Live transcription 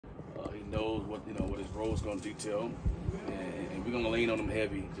knows what what his role is going to detail, and we're going to lean on him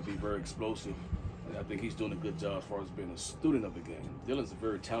heavy to be very explosive. And I think he's doing a good job as far as being a student of the game. Dylan's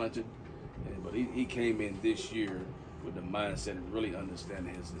very talented, but he came in this year with the mindset of really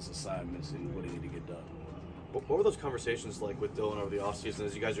understanding his assignments and what he need to get done. What were those conversations like with Dylan over the offseason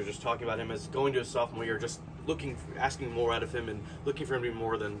as you guys are just talking about him as going to his sophomore year, just asking more out of him and looking for him to be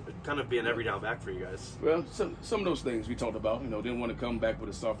more than kind of be an every down back for you guys? Well, some of those things we talked about, didn't want to come back with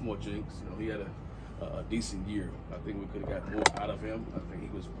a sophomore jinx. He had a decent year. I think we could have got more out of him. I think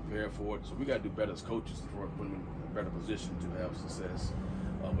he was prepared for it. So we got to do better as coaches to put him in a better position to have success.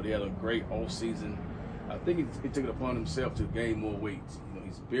 But he had a great off season. I think he took it upon himself to gain more weight.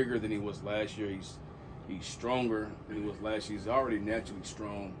 He's bigger than he was last year. He's stronger than he was last year. He's already naturally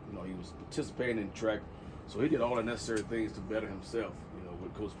strong. He was participating in track, so he did all the necessary things to better himself.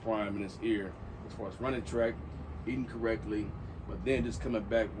 With Coach Prime in his ear, as far as running track, eating correctly, but then just coming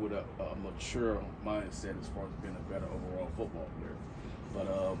back with a mature mindset as far as being a better overall football player.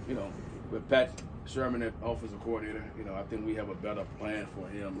 But with Pat Sherman, at offensive coordinator, I think we have a better plan for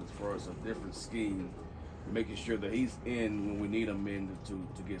him as far as a different scheme, making sure that he's in when we need him in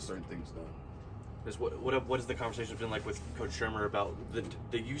to get certain things done. What has the conversation been like with Coach Shermer about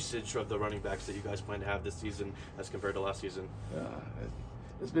the usage of the running backs that you guys plan to have this season as compared to last season?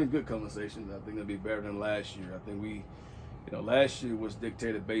 It's been good conversations. I think it'll be better than last year. I think last year was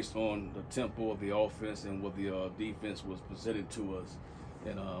dictated based on the tempo of the offense and what the defense was presented to us.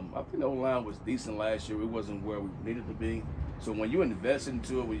 And I think the O-line was decent last year. It wasn't where we needed to be. So when you invest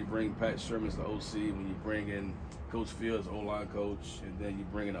into it, when you bring Pat Sherman as the OC, when you bring in Coach Fields, O-line coach, and then you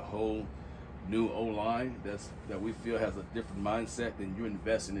bring in a whole new O-line that we feel has a different mindset, then you're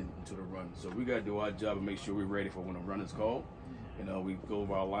investing into the run. So we got to do our job and make sure we're ready for when a run is called. We go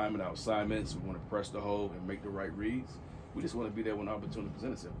over our alignment, our assignments. We want to press the hole and make the right reads. We just want to be there when the opportunity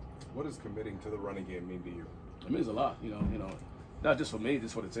presents itself. What does committing to the running game mean to you? It means a lot. Not just for me,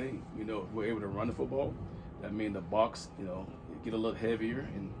 just for the team. If we're able to run the football, that means the box, get a little heavier,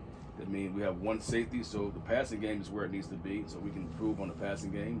 and that means we have one safety, so the passing game is where it needs to be, so we can improve on the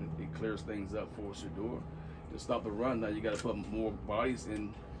passing game. It clears things up for Shador. To stop the run, now you got to put more bodies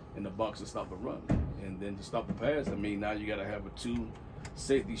in the box to stop the run. And then to stop the pass, now you got to have a two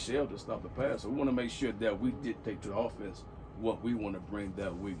safety shell to stop the pass. So we want to make sure that we dictate to the offense what we want to bring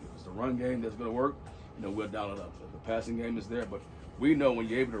that week. If it's the run game that's going to work, we'll dial it up. If the passing game is there, but we know when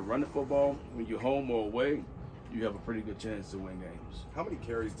you're able to run the football, when you're home or away, you have a pretty good chance to win games. How many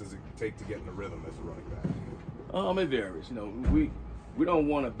carries does it take to get in the rhythm as a running back? It varies. We don't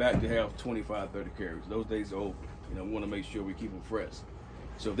want a back to have 25, 30 carries. Those days are over. We want to make sure we keep them fresh.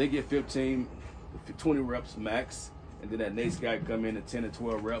 So if they get 15, 20 reps max, and then that next guy come in at 10 to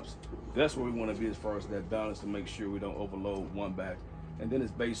 12 reps, that's where we want to be as far as that balance to make sure we don't overload one back. And then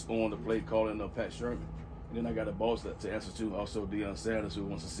it's based on the play calling of Pat Sherman. And then I got a boss to answer to, also Deion Sanders, who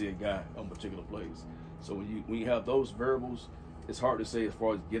wants to see a guy on particular plays. So when you have those variables, it's hard to say as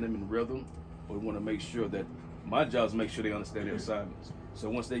far as getting them in rhythm, but we want to make sure that my job is to make sure they understand their assignments. So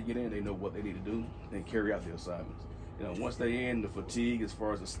once they get in, they know what they need to do and carry out their assignments. Once they in, the fatigue as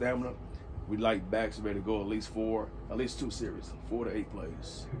far as the stamina, we like backs ready to go at least 2 series, 4 to 8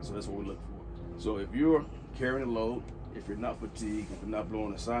 plays. So that's what we look for. So if you're carrying a load, if you're not fatigued, if you're not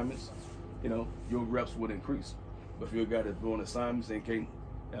blowing assignments, your reps would increase. But if you're a guy that's blowing assignments and can't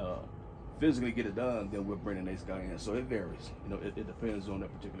physically get it done, then we'll bring the next guy in. So it varies. It depends on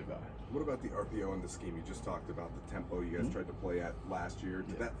that particular guy. What about the RPO and the scheme? You just talked about the tempo you guys tried to play at last year.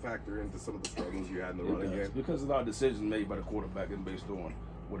 Did that factor into some of the struggles you had in the running game? Because a lot of decisions made by the quarterback and based on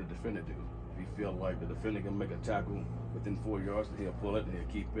what the defender do. If he feel like the defender can make a tackle within 4 yards, he'll pull it, and he'll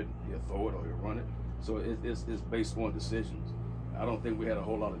keep it, he'll throw it, or he'll run it. So it's based on decisions. I don't think we had a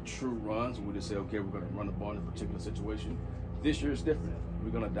whole lot of true runs. We just say, okay, we're going to run the ball in a particular situation. This year is different. We're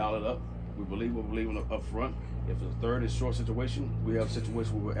going to dial it up. We believe what we believe in up front. If the third is short situation, we have a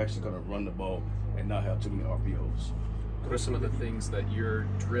situation where we're actually going to run the ball and not have too many RPOs. What are some of the things that you're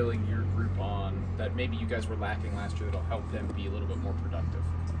drilling your group on that maybe you guys were lacking last year that'll help them be a little bit more productive?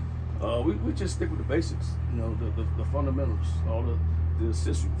 We just stick with the basics, the fundamentals, all the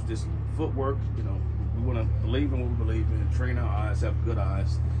systems, just footwork. We want to believe in what we believe in, train our eyes, have good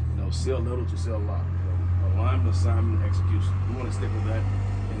eyes, sell little to sell a lot. Alignment, assignment, execution. We want to stick with that.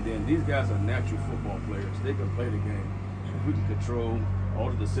 And then these guys are natural football players. They can play the game. If we can control all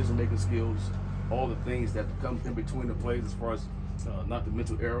the decision-making skills, all the things that come in between the plays as far as not the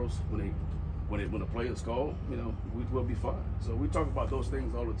mental errors when a play is called, we will be fine. So we talk about those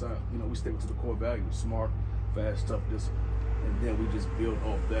things all the time. We stick to the core values: smart, fast, tough, discipline. And then we just build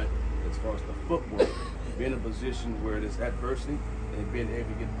off that as far as the footwork, being in a position where there's adversity, and being able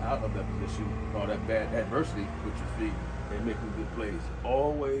to get out of that position or that bad adversity with your feet and making good plays.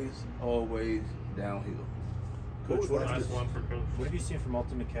 Always downhill. Coach, what have you seen from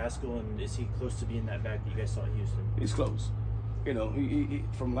Alton McCaskill, and is he close to being that back that you guys saw at Houston? He's close. You know, he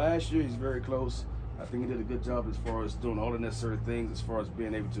from last year, he's very close. I think he did a good job as far as doing all the necessary things, as far as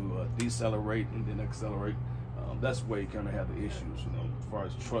being able to decelerate and then accelerate. That's where he kind of had the issues, you know, as far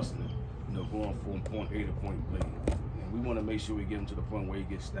as trusting it, you know, going from point A to point B. And we want to make sure we get him to the point where he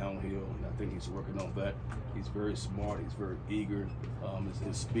gets downhill, and I think he's working on that. He's very smart. He's very eager.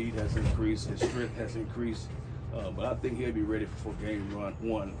 His speed has increased. His strength has increased. But I think he'll be ready for game run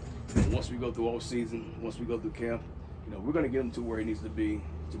one. And once we go through all season, once we go through camp, you know, we're going to get him to where he needs to be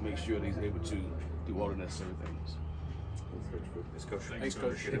to make sure that he's able to do all the necessary things. Thanks, Coach. Thanks,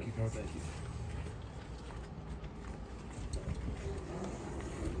 Coach. Thank you, Coach. Thank you.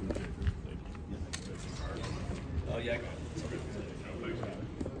 Oh, yeah, I got it.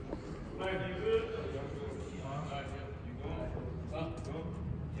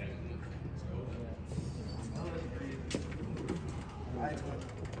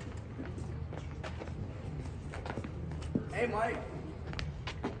 Hey, Mike.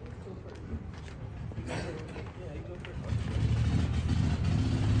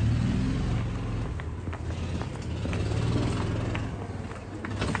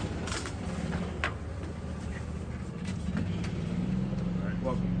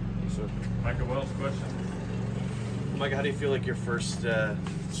 Micah Wells, question. Micah, how do you feel like your first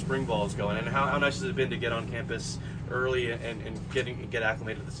spring ball is going, and how nice has it been to get on campus early and get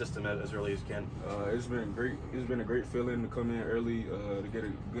acclimated to the system as early as you can? It's been great. It's been a great feeling to come in early, to get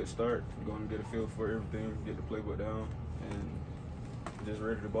a good start, going to get a feel for everything, get the playbook down, and just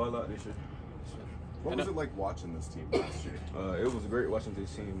ready to ball out this year. What was it like watching this team last year? It was great watching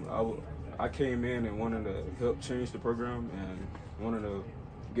this team. I came in and wanted to help change the program and wanted to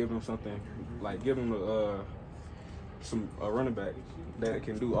give them something, like give them a running back that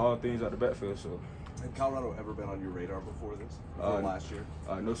can do all things out the backfield. So, Had Colorado ever been on your radar before this? Before last year?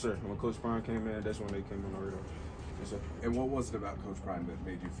 No, sir. When Coach Prime came in, that's when they came on our radar. Yes, sir. And what was it about Coach Prime that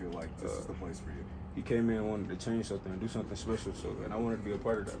made you feel like this is the place for you? He came in and wanted to change something, do something special, and I wanted to be a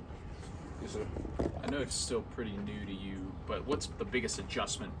part of that. Yes, sir. I know it's still pretty new to you, but what's the biggest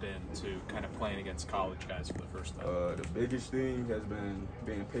adjustment been to kind of playing against college guys for the first time? The biggest thing has been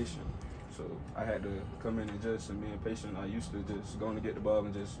being patient. So I had to come in and adjust and being patient. I used to just going to get the ball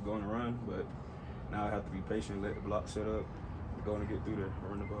and just going to run, but now I have to be patient, let the block set up, going to get through there,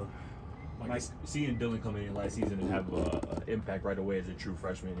 run the ball. Mike, seeing Dylan coming in last season and have an impact right away as a true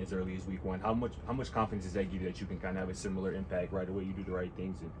freshman as early as week one, how much confidence does that give you that you can kind of have a similar impact right away? You do the right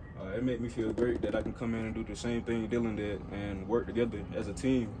things. And it made me feel great that I can come in and do the same thing Dylan did and work together as a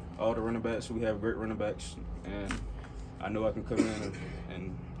team. All the running backs, we have great running backs, and I know I can come in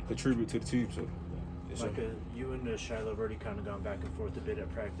and contribute to the team. So, yes, Micah, you and Shiloh have already kind of gone back and forth a bit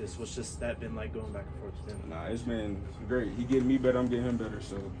at practice. What's just that been like going back and forth with him? Nah, it's been great. He getting me better, I'm getting him better.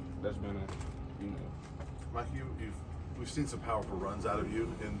 So that's been Mike, we've seen some powerful runs out of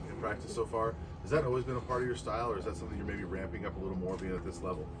you in practice so far. Has that always been a part of your style, or is that something you're maybe ramping up a little more being at this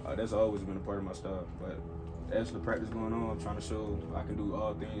level? That's always been a part of my style. But as the practice going on, I'm trying to show I can do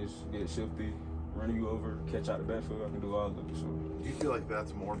all things, get shifty, run you over, catch out the backfield. I can do all of it. So, do you feel like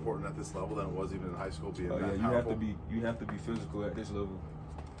that's more important at this level than it was even in high school? Being that yeah, powerful? you have to be physical at this level.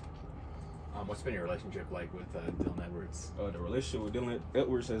 what's been your relationship like with Dylan Edwards? The relationship with Dylan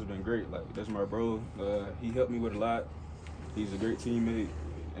Edwards has been great. Like, that's my bro. He helped me with a lot. He's a great teammate,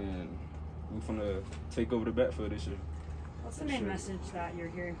 and we're gonna take over the backfield this year. What's the main message that you're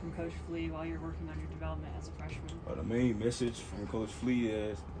hearing from Coach Flea while you're working on your development as a freshman? The main message from Coach Flea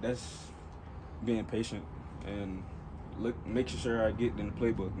is that's being patient and making sure I get in the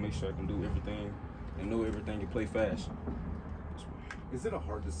playbook, make sure I can do everything and know everything and play fast. Is it a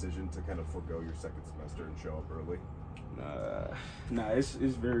hard decision to kind of forego your second semester and show up early? Nah, it's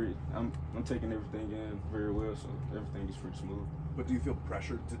very. I'm taking everything in very well, so everything is pretty smooth. But do you feel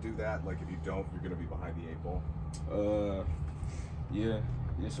pressured to do that? Like, if you don't, you're going to be behind the 8 ball? Yeah,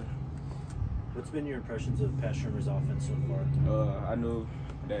 yes, sir. What's been your impressions of Pat Shermer's offense so far? I know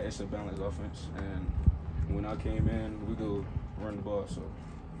that it's a balanced offense, and when I came in, we go run the ball. So,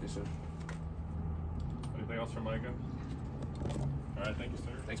 yes, sir. Anything else from Micah? All right, thank you, sir.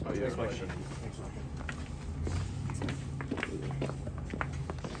 Thanks, Mike. Thanks, Mike. Thanks, Micah.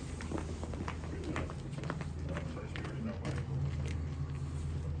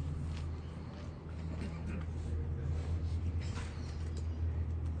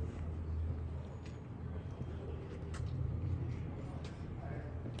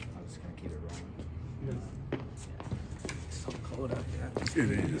 So cold out here. It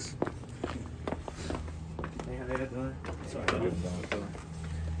is. Hey, how you doing? Sorry.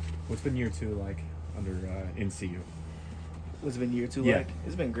 What's been year 2 like under NCU? What's been year 2 Yeah. like?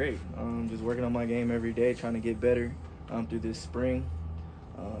 It's been great. Just working on my game every day, trying to get better through this spring.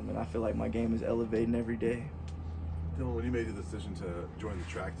 And I feel like my game is elevating every day. Dylan, when you made the decision to join the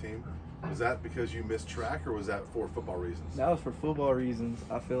track team, was that because you missed track or was that for football reasons? That was for football reasons.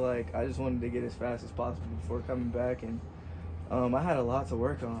 I feel like I just wanted to get as fast as possible before coming back. And I had a lot to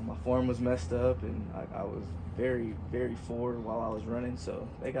work on. My form was messed up, and I was very, very forward while I was running. So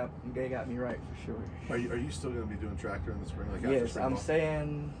they got me right for sure. Are you still going to be doing track during the spring? Like after Yes, spring I'm ball?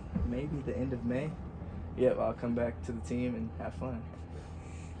 saying maybe the end of May. Yep, I'll come back to the team and have fun.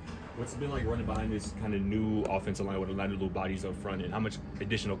 What's it been like running behind this kind of new offensive line with a lot of little bodies up front, and how much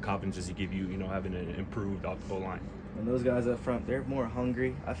additional confidence does it give you, having an improved offensive line? And those guys up front, they're more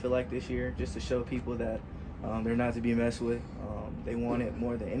hungry, I feel like, this year, just to show people that they're not to be messed with. They want it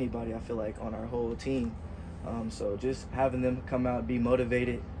more than anybody, I feel like, on our whole team. So just having them come out and be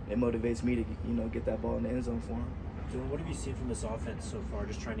motivated, it motivates me to, get that ball in the end zone for them. Dylan, what have you seen from this offense so far,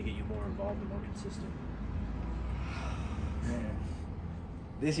 just trying to get you more involved and more consistent? Man,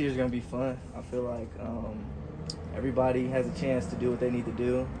 this year's going to be fun. I feel like everybody has a chance to do what they need to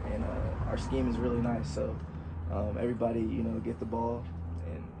do, and our scheme is really nice. So everybody, get the ball,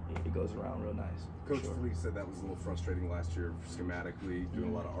 and it goes around real nice. Coach Flea said that was a little frustrating last year schematically, doing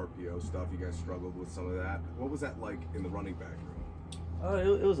a lot of RPO stuff. You guys struggled with some of that. What was that like in the running back room?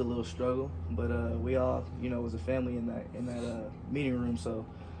 It was a little struggle, but we all, was a family in that meeting room. So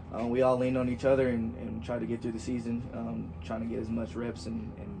we all leaned on each other and tried to get through the season, trying to get as much reps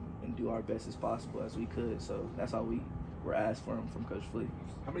and do our best as possible as we could. So that's how we were asked from Coach Flea.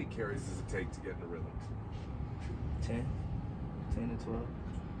 How many carries does it take to get in a rhythm? 10 to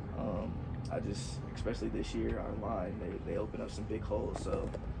 12. Especially this year, our line, they open up some big holes. So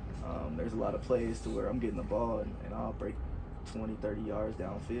there's a lot of plays to where I'm getting the ball and I'll break 20, 30 yards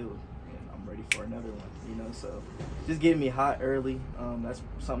downfield, and I'm ready for another one, So just getting me hot early, that's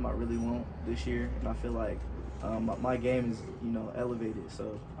something I really want this year. And I feel like my game is, elevated.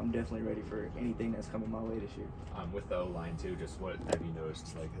 So I'm definitely ready for anything that's coming my way this year. With the O-line too, just what have you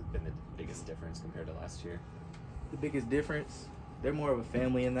noticed has been the biggest difference compared to last year? The biggest difference, they're more of a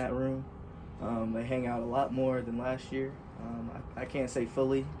family in that room. They hang out a lot more than last year. I can't say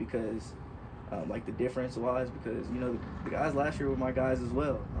fully because, the difference wise, because the guys last year were my guys as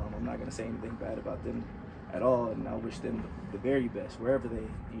well. I'm not gonna say anything bad about them at all, and I wish them the very best wherever they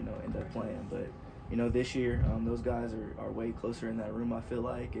end up playing. But this year those guys are way closer in that room, I feel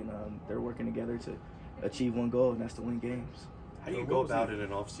like, and they're working together to achieve one goal, and that's to win games. How do you go about it in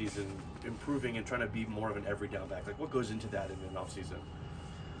an off-season, improving and trying to be more of an every down back? Like, what goes into that in an off-season?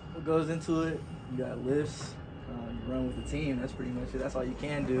 What goes into it? You got lifts. You run with the team. That's pretty much it. That's all you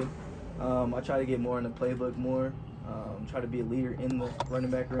can do. I try to get more in the playbook more. Try to be a leader in the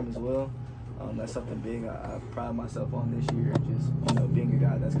running back room as well. That's something big I pride myself on this year. Just being a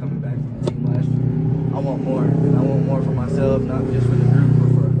guy that's coming back from the team last year. I want more, and I want more for myself, not just for the group,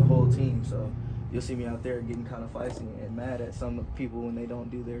 but for the whole team. So you'll see me out there getting kind of feisty and mad at some people when they don't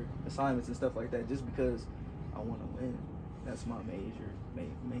do their assignments and stuff like that, just because I want to win. That's my main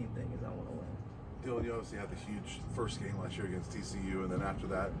thing is I want to win. Dylan, you obviously had the huge first game last year against TCU, and then after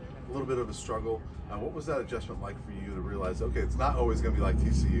that, a little bit of a struggle. What was that adjustment like for you to realize, okay, it's not always going to be like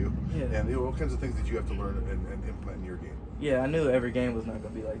TCU? Yeah. And what kinds of things did you have to learn and implement in your game? Yeah, I knew every game was not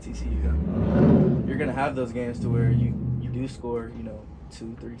going to be like TCU. You're going to have those games to where you do score,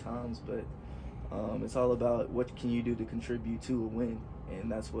 2-3 times, but it's all about what can you do to contribute to a win,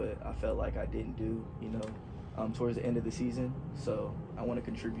 and that's what I felt like I didn't do, towards the end of the season. So I want to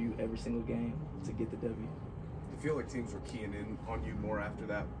contribute every single game to get the W. Do you feel like teams were keying in on you more after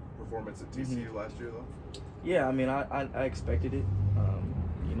that performance at TCU last year, though? Yeah, I mean, I expected it.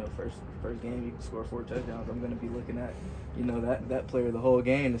 First game, you can score 4 touchdowns. I'm going to be looking at, that player the whole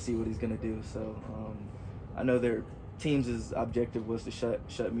game to see what he's going to do. So I know their teams' objective was to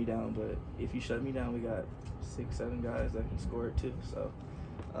shut me down, but if you shut me down, we got 6-7 guys that can score it too. So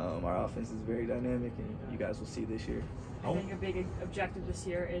our offense is very dynamic, and you guys will see this year. I think a big objective this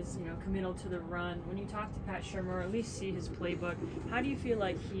year is, committal to the run. When you talk to Pat Shermer, or at least see his playbook, how do you feel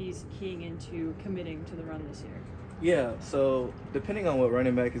like he's keying into committing to the run this year? Yeah, so depending on what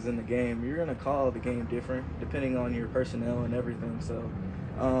running back is in the game, you're going to call the game different depending on your personnel and everything. So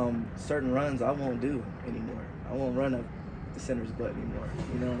certain runs I won't do anymore. I won't run up the center's butt anymore.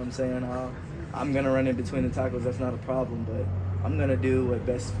 You know what I'm saying? I'm going to run in between the tackles. That's not a problem, but I'm going to do what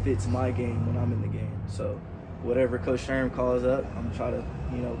best fits my game when I'm in the game. So whatever Coach Sherm calls up, I'm going to try to,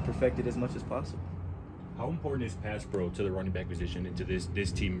 perfect it as much as possible. How important is pass pro to the running back position and to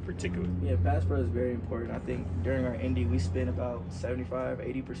this team in particular? Yeah, pass pro is very important. I think during our indie, we spent about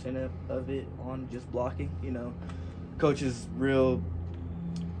 75-80% of it on just blocking. You know, coach is real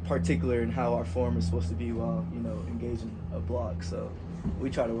particular in how our form is supposed to be while, you know, engaging a block. So we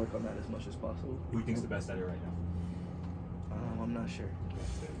try to work on that as much as possible. Who do you think's the best at it right now? I'm not sure.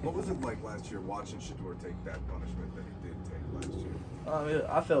 What was it like last year watching Shador take that punishment that he did take last year?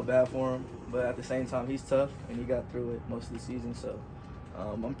 I felt bad for him, but at the same time, he's tough and he got through it most of the season. So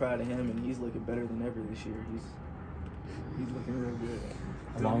I'm proud of him, and he's looking better than ever this year. He's looking real good.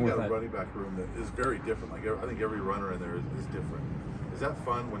 Along with a running back room that is very different. Like I think every runner in there is different. Is that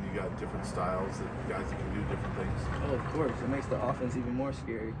fun when you got different styles that guys that can do different things? Oh, of course. It makes the offense even more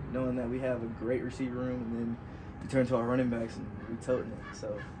scary, knowing that we have a great receiver room, and then you turn to our running backs and we toting it.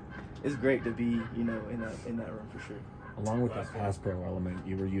 So it's great to be, you know, in that room for sure. Along with that pass pro element,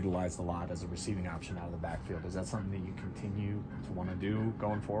 you were utilized a lot as a receiving option out of the backfield. Is that something that you continue to want to do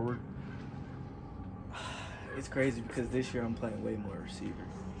going forward? It's crazy because this year I'm playing way more receiver.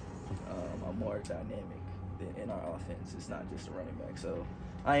 I'm more dynamic in our offense. It's not just a running back. So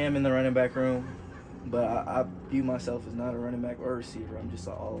I am in the running back room, but I view myself as not a running back or a receiver. I'm just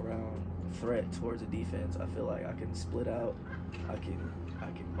an all-around threat towards the defense. I feel like I can split out. I can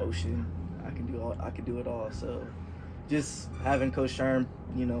motion. I can do it all. So just having Coach Sherm,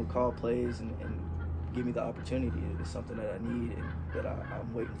 you know, call plays and give me the opportunity is something that I need and that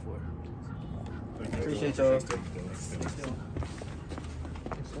I'm waiting for. Appreciate y'all.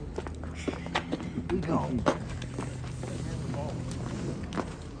 We go.